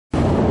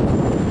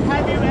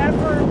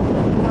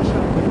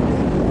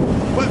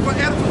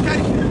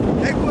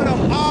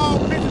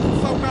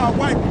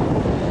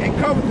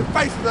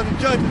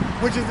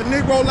which is the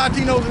Negro,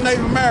 Latinos, and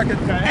Native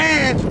Americans,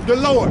 and the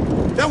Lord.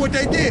 That's what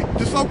they did.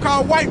 The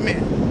so-called white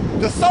man.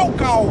 The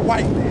so-called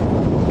white man.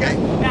 Okay?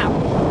 Now,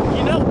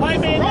 you know, white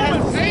man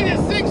Romans 8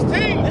 and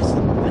 16.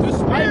 The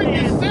Spirit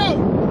itself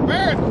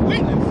bears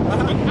witness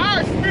with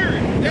our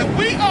spirit that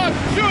we are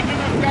the children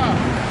of God.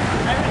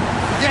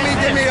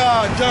 Give me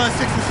John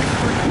 6 and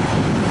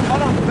 63.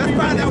 Hold on. Let's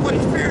find out what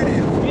the Spirit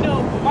is. You know,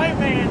 the white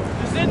man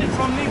descended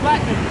from the black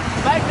man.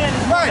 The black man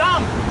is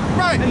dominant.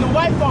 Right. And the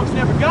white folks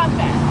never got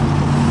that.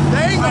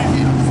 They ain't gonna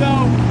get it.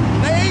 So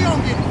they ain't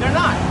gonna get it. They're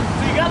not.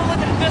 So you gotta look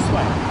at it this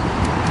way.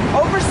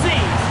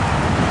 Overseas,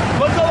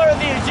 what color are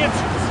the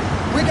Egyptians?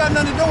 We got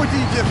nothing to do with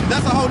the Egyptians.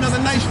 That's a whole nother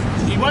nation.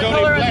 What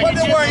color are the What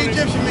the Egyptians? word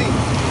Egyptian mean?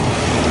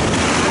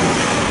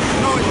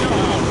 No, it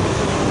don't.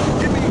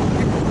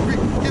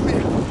 Give me.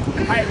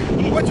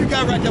 What you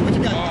got right there? What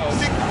you got?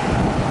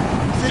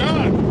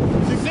 John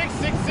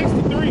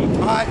 6:63.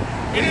 All right.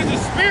 It is the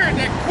spirit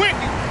that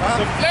quickens.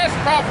 The flesh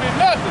profited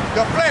nothing.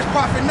 The flesh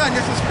profit nothing.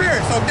 It's the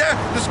spirit. So there,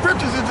 the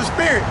scriptures is the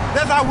spirit.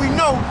 That's how we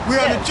know we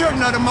are the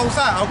children of the Most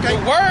High. Okay.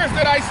 The words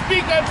that I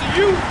speak unto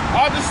you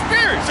are the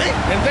spirit,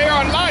 and they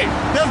are life.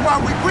 That's why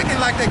we quicken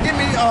like that. Give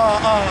me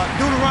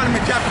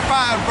Deuteronomy chapter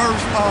 5, verse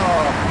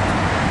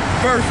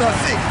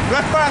 6.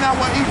 Let's find out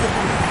what Egypt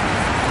is.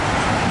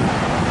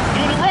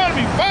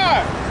 Deuteronomy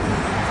 5,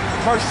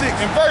 verse 6.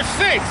 And verse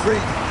 6.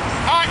 Read.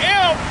 I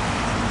am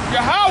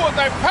Yahweh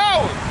thy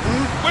power,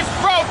 which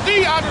brought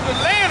thee out of the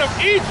land of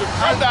Egypt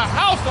from the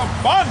house of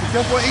bondage.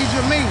 That's what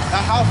Egypt means,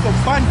 a house of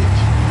bondage.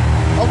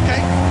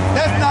 Okay?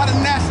 That's not a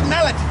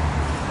nationality.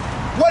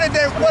 What is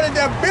their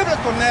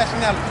biblical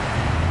nationality?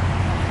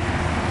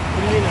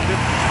 What do you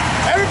mean?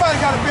 Everybody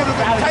got a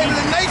biblical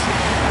table of nations.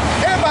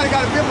 Everybody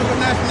got a biblical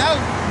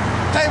nationality.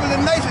 Table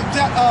of nations,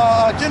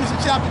 Genesis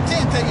chapter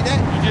 10 tell you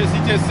that. He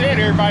just said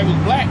everybody was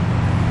black.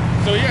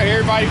 So yeah,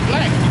 everybody's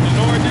black. The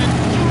Lord didn't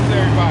choose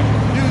everybody.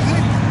 You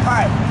see? All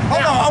right.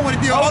 Hold on, I want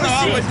to deal. Hold on,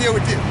 I want to deal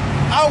with this.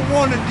 I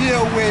want to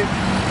deal with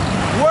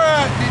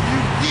where did you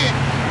get?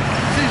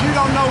 Since you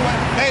don't know what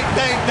they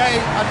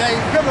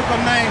biblical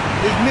name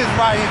is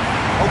Mizraim.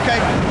 Okay,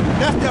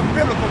 that's their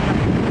biblical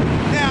name.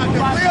 Now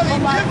the real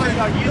Egyptian,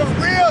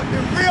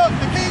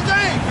 the King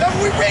James. That's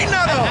what we reading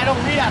out of. I don't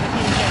read out of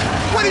King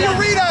James. What do you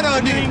read out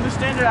of? New English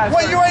Standardized.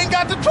 Well, you ain't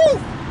got the truth.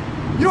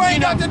 You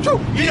ain't got the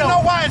truth. You know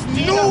why it's new?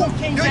 Do you know who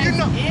King James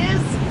is?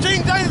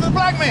 King James is a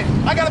black man.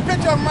 I got a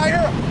picture of him right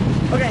here.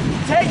 Okay,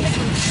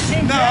 technically,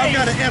 King James. I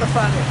gotta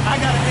edify this.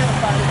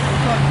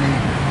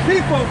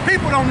 Because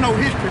people don't know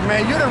history,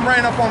 man. You done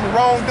ran up on the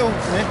wrong dudes,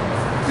 man.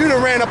 You done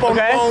ran up on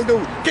the wrong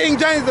dude. King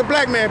James is a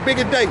black man, big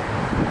as day.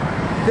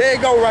 There you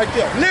go right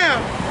there.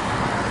 Now,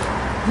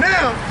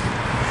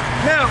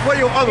 what are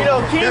your other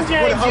ones? King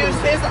James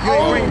used his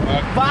own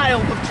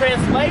vial of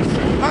translation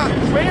to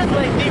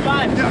translate the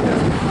Bible.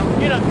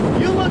 Yeah.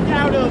 You look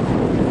out of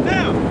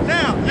now.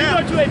 You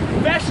go to a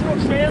professional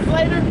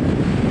translator.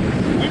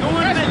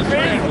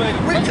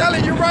 We're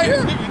telling you right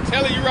here. We're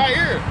telling you right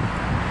here.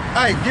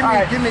 Hey,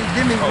 give me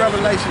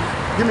Revelation.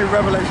 Give me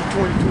Revelation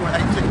 22 and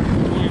 18.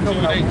 22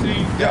 and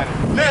 18.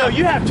 Yeah. Now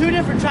you have two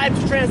different types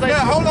of translation.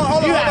 Yeah, hold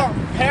on. You have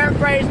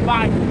paraphrased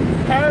by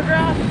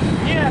paragraph.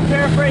 You have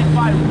paraphrased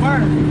by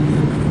word.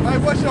 Hey,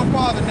 what's your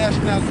father's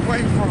nationality? Where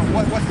he from?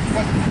 What's his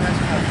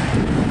nationality?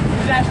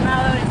 His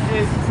nationality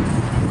is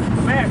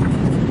American.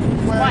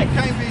 Well,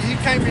 he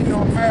can't be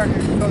no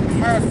American because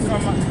America is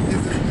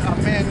a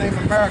man named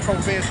Americo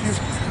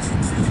Vespucci.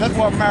 That's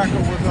what America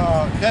was.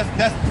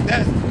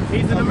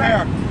 He's an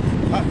American.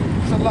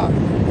 It's a lot.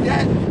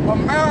 That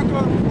America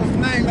was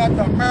named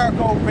after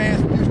Americo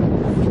Vespucci,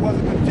 who was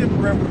a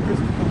contemporary with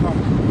Christopher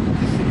Columbus.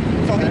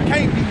 So he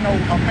can't be no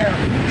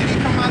American. Did he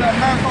come out of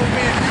Americo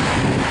Vespucci?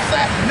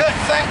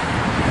 Nutsack?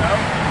 No.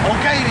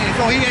 Okay then,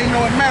 so he ain't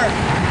no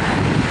American.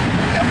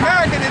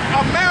 American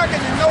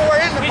is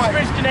nowhere in the Bible.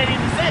 He's French Canadian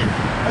descent.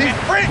 He's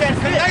French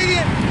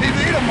Canadian. He's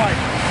Edomite.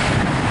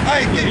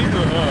 Hey, he's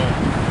a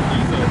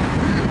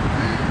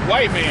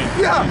white man.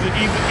 Yeah.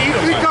 He's an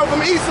Edomite. He come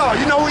from Esau.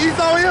 You know who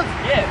Esau is?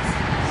 Yes.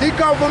 He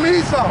come from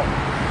Esau.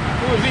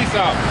 Who is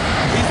Esau?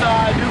 Esau,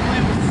 I do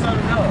believe, was the son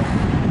of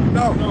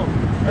Noah. No.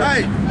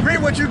 Hey,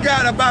 read what you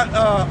got about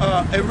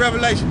in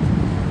Revelation.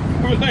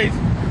 Revelation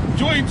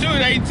 22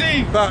 and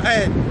 18. About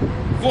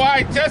For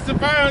I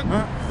testify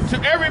to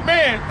every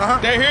man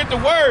that heard the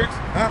words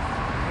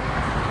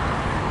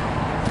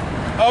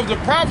of the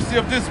prophecy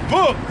of this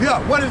book.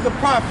 Yeah, what is the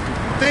prophecy?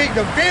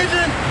 The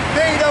vision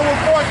thing that was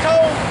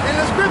foretold in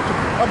the scripture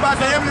about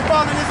the Heavenly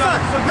Father and His Son.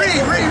 Read.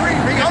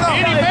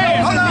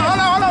 Hold on.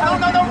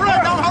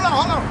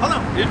 Hold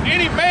on. If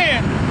any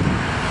man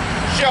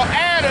shall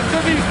add unto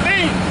these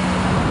things,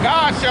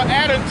 God shall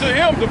add unto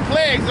him the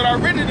plagues that are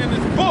written in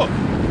this book.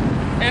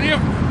 And if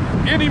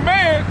any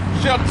man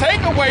shall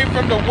take away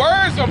from the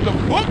words of the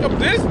book of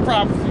this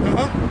prophecy,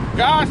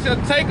 God shall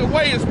take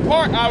away his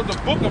part out of the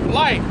book of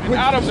life and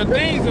out of the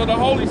things of the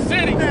holy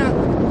city.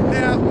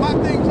 Now, my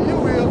thing to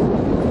you is,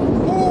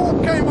 who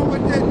came up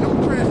with that new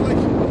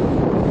translation?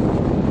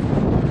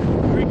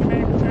 Greek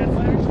American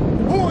translators.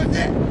 Who is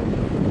that?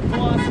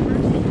 Philosophers.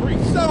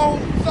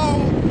 So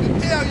to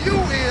tell you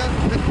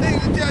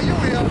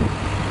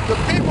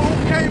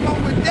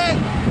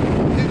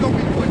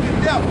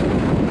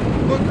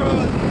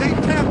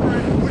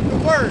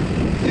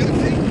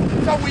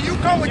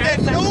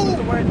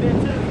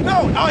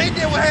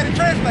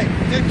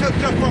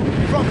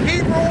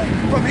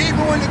from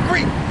Hebrew into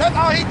Greek. That's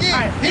all he did.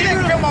 Right. He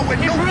didn't come up with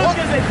new Hebrew books.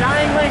 is a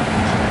dying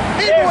language.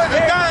 Hebrew is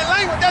a dying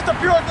language. That's the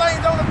purest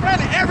language on the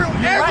planet. Every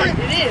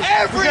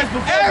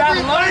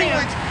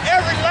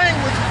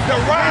language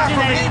derived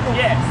from Hebrew.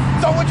 Yes.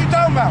 So what you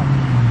talking about?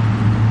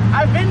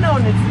 I've been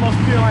known it's the most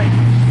pure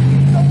language.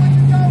 So what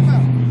you talking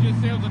about? You just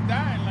said it was a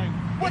dying language.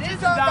 What It you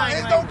is a talking about?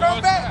 dying It's gonna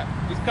come back.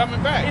 It's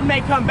coming back. It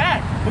may come back,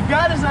 but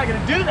God is not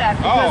going to do that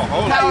because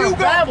hold the on. Tower of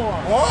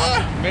Babylon.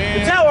 What? Man,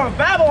 The Tower of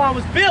Babylon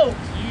was built.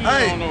 you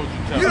Hey, don't know what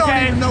you you're talking don't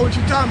Okay. even know what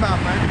you're talking about,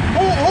 man.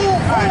 Who?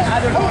 right, I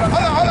don't know what I'm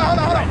Hold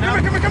on. Right now.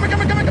 Come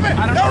here.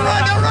 I don't Don't know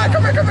what run.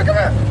 Come here.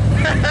 about.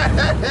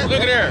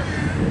 Look at there.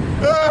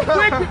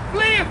 Quick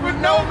fleeing with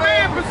no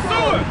man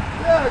pursuing.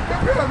 Yeah,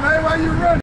 come here, man. Why you running?